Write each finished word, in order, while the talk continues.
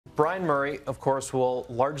Bryan Murray, of course, will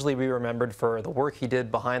largely be remembered for the work he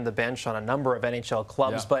did behind the bench on a number of NHL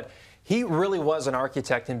clubs, but he really was an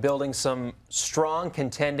architect in building some strong,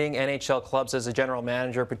 contending NHL clubs as a general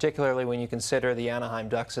manager, particularly when you consider the Anaheim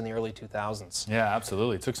Ducks in the early 2000s. Yeah,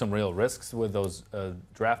 absolutely. Took some real risks with those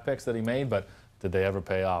draft picks that he made, but did they ever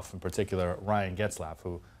pay off? In particular, Ryan Getzlaf,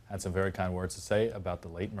 who had some very kind words to say about the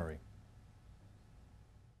late Murray.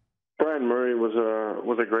 Bryan Murray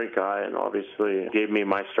was a great guy, and obviously gave me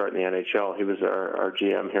my start in the NHL. He was our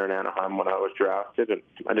GM here in Anaheim when I was drafted, and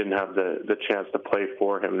I didn't have the chance to play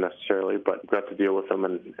for him necessarily, but got to deal with him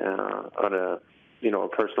on a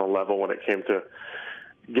personal level when it came to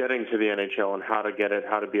getting to the NHL and how to get it,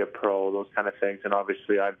 how to be a pro, those kind of things. And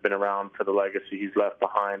obviously, I've been around for the legacy he's left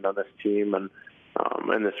behind on this team and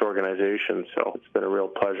in this organization. So it's been a real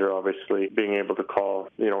pleasure, obviously, being able to call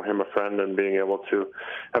him a friend and being able to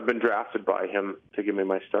have been drafted by him to give me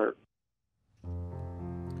my start.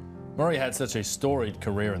 Murray had such a storied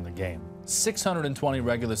career in the game. 620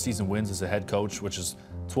 regular season wins as a head coach, which is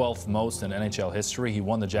 12th most in NHL history. He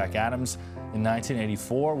won the Jack Adams in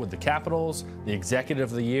 1984 with the Capitals, the Executive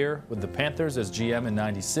of the Year with the Panthers as GM in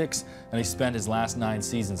 '96, and he spent his last 9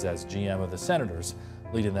 seasons as GM of the Senators,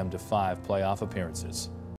 leading them to 5 playoff appearances.